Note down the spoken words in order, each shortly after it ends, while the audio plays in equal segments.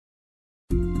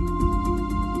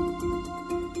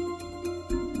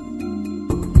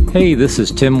Hey, this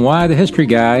is Tim Y, the History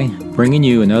Guy, bringing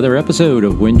you another episode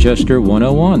of Winchester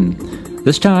 101.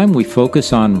 This time we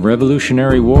focus on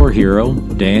Revolutionary War hero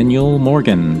Daniel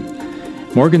Morgan.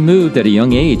 Morgan moved at a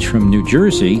young age from New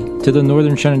Jersey to the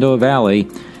northern Shenandoah Valley,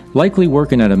 likely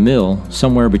working at a mill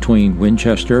somewhere between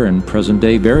Winchester and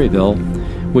present-day Berryville,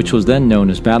 which was then known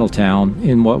as Battletown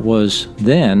in what was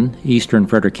then eastern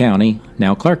Frederick County,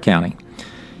 now Clark County.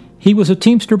 He was a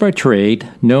teamster by trade,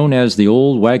 known as the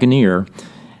Old Wagoneer,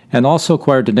 and also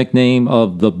acquired the nickname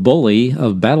of the Bully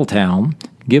of Battletown,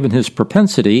 given his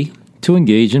propensity to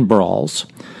engage in brawls.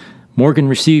 Morgan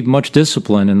received much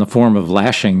discipline in the form of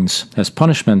lashings as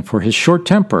punishment for his short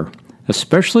temper,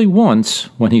 especially once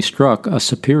when he struck a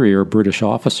superior British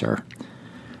officer.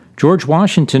 George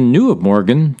Washington knew of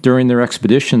Morgan during their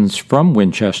expeditions from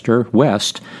Winchester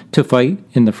west to fight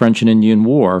in the French and Indian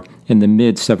War in the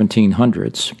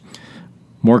mid-1700s.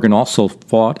 Morgan also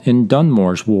fought in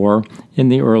Dunmore's War in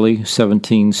the early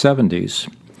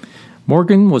 1770s.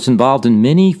 Morgan was involved in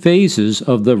many phases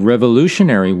of the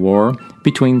Revolutionary War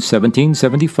between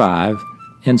 1775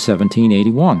 and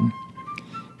 1781.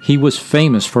 He was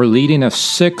famous for leading a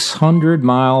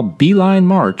 600-mile beeline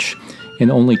march in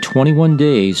only 21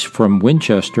 days from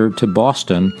Winchester to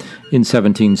Boston in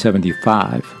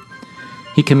 1775.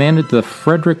 He commanded the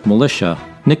Frederick Militia,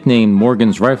 nicknamed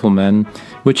Morgan's Riflemen,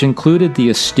 which included the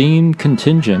esteemed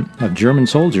contingent of German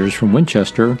soldiers from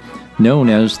Winchester known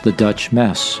as the Dutch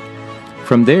Mess.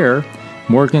 From there,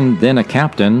 Morgan, then a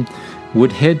captain,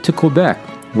 would head to Quebec,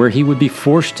 where he would be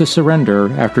forced to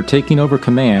surrender after taking over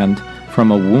command from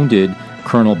a wounded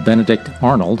Colonel Benedict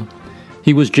Arnold.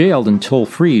 He was jailed until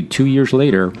freed 2 years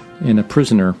later in a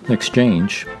prisoner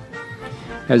exchange.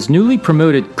 As newly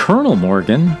promoted Colonel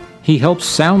Morgan, he helped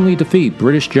soundly defeat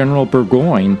British General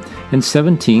Burgoyne in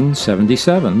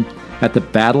 1777 at the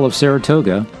Battle of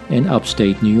Saratoga in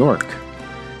upstate New York.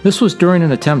 This was during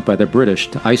an attempt by the British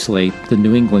to isolate the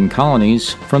New England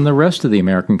colonies from the rest of the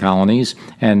American colonies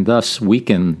and thus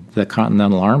weaken the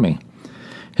Continental Army.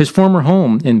 His former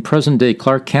home in present-day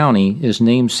Clark County is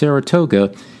named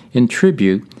Saratoga in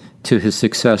tribute to his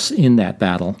success in that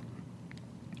battle.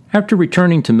 After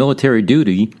returning to military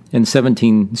duty in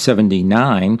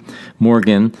 1779,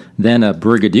 Morgan, then a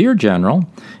brigadier general,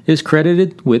 is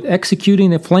credited with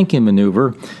executing a flanking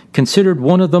maneuver considered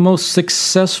one of the most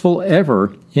successful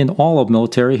ever in all of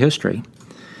military history.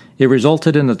 It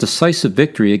resulted in a decisive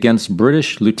victory against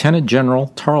British Lieutenant General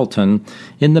Tarleton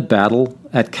in the battle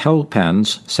at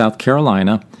Cowpens, South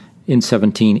Carolina, in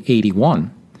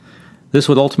 1781. This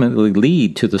would ultimately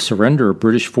lead to the surrender of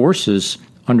British forces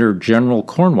under General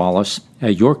Cornwallis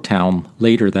at Yorktown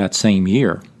later that same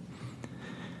year.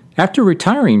 After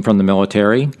retiring from the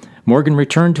military, Morgan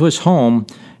returned to his home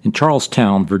in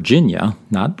Charlestown, Virginia,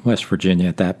 not West Virginia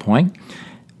at that point,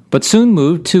 but soon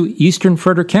moved to eastern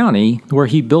Frederick County, where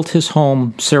he built his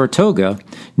home, Saratoga,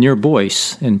 near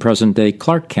Boyce in present-day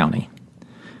Clark County.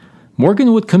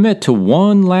 Morgan would commit to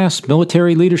one last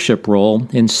military leadership role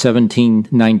in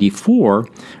 1794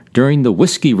 during the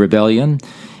Whiskey Rebellion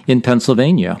in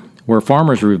Pennsylvania, where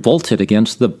farmers revolted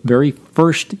against the very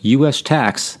first U.S.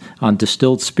 tax on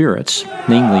distilled spirits,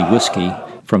 namely whiskey,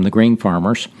 from the grain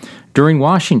farmers, during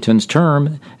Washington's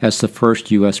term as the first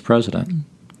U.S. president.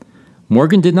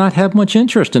 Morgan did not have much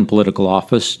interest in political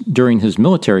office during his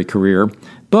military career,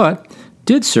 but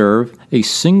did serve a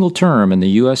single term in the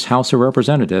U.S. House of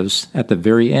Representatives at the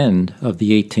very end of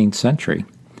the 18th century.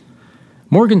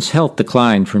 Morgan's health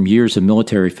declined from years of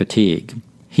military fatigue.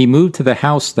 He moved to the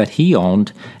house that he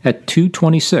owned at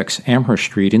 226 Amherst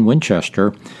Street in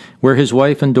Winchester, where his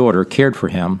wife and daughter cared for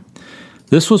him.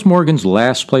 This was Morgan's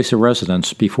last place of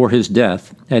residence before his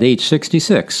death at age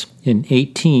 66 in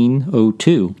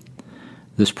 1802.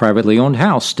 This privately owned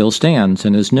house still stands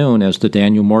and is known as the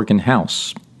Daniel Morgan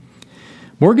House.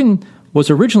 Morgan was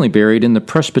originally buried in the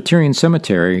Presbyterian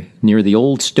Cemetery near the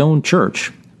Old Stone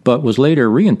Church, but was later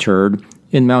reinterred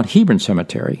in Mount Hebron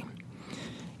Cemetery.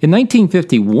 In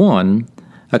 1951,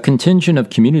 a contingent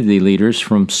of community leaders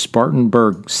from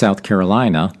Spartanburg, South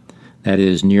Carolina, that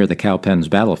is near the Cowpens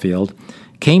battlefield,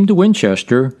 came to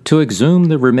Winchester to exhume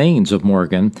the remains of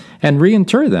Morgan and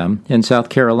reinter them in South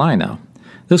Carolina.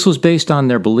 This was based on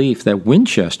their belief that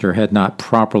Winchester had not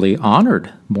properly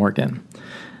honored Morgan.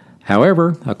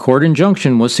 However, a court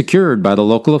injunction was secured by the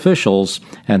local officials,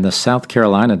 and the South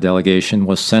Carolina delegation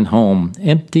was sent home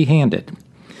empty-handed.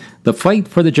 The fight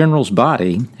for the general's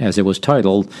body, as it was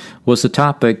titled, was the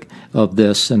topic of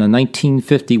this in a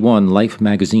 1951 Life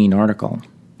magazine article.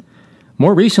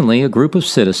 More recently, a group of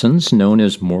citizens, known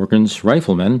as Morgan's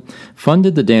Riflemen,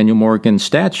 funded the Daniel Morgan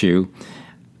statue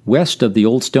west of the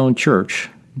Old Stone Church,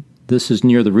 This is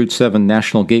near the Route 7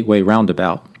 National Gateway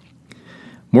roundabout.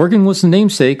 Morgan was the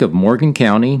namesake of Morgan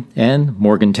County and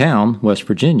Morgantown, West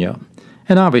Virginia,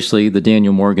 and obviously the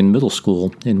Daniel Morgan Middle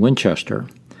School in Winchester.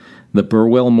 The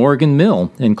Burwell Morgan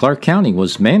Mill in Clark County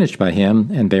was managed by him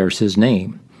and bears his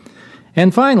name.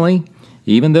 And finally,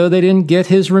 even though they didn't get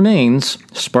his remains,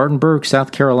 Spartanburg,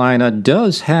 South Carolina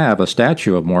does have a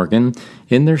statue of Morgan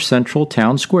in their central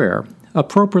town square,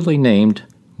 appropriately named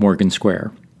Morgan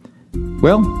Square.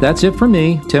 Well, that's it for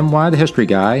me, Tim Y. the History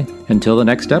Guy, until the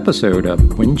next episode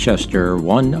of Winchester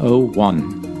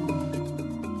 101.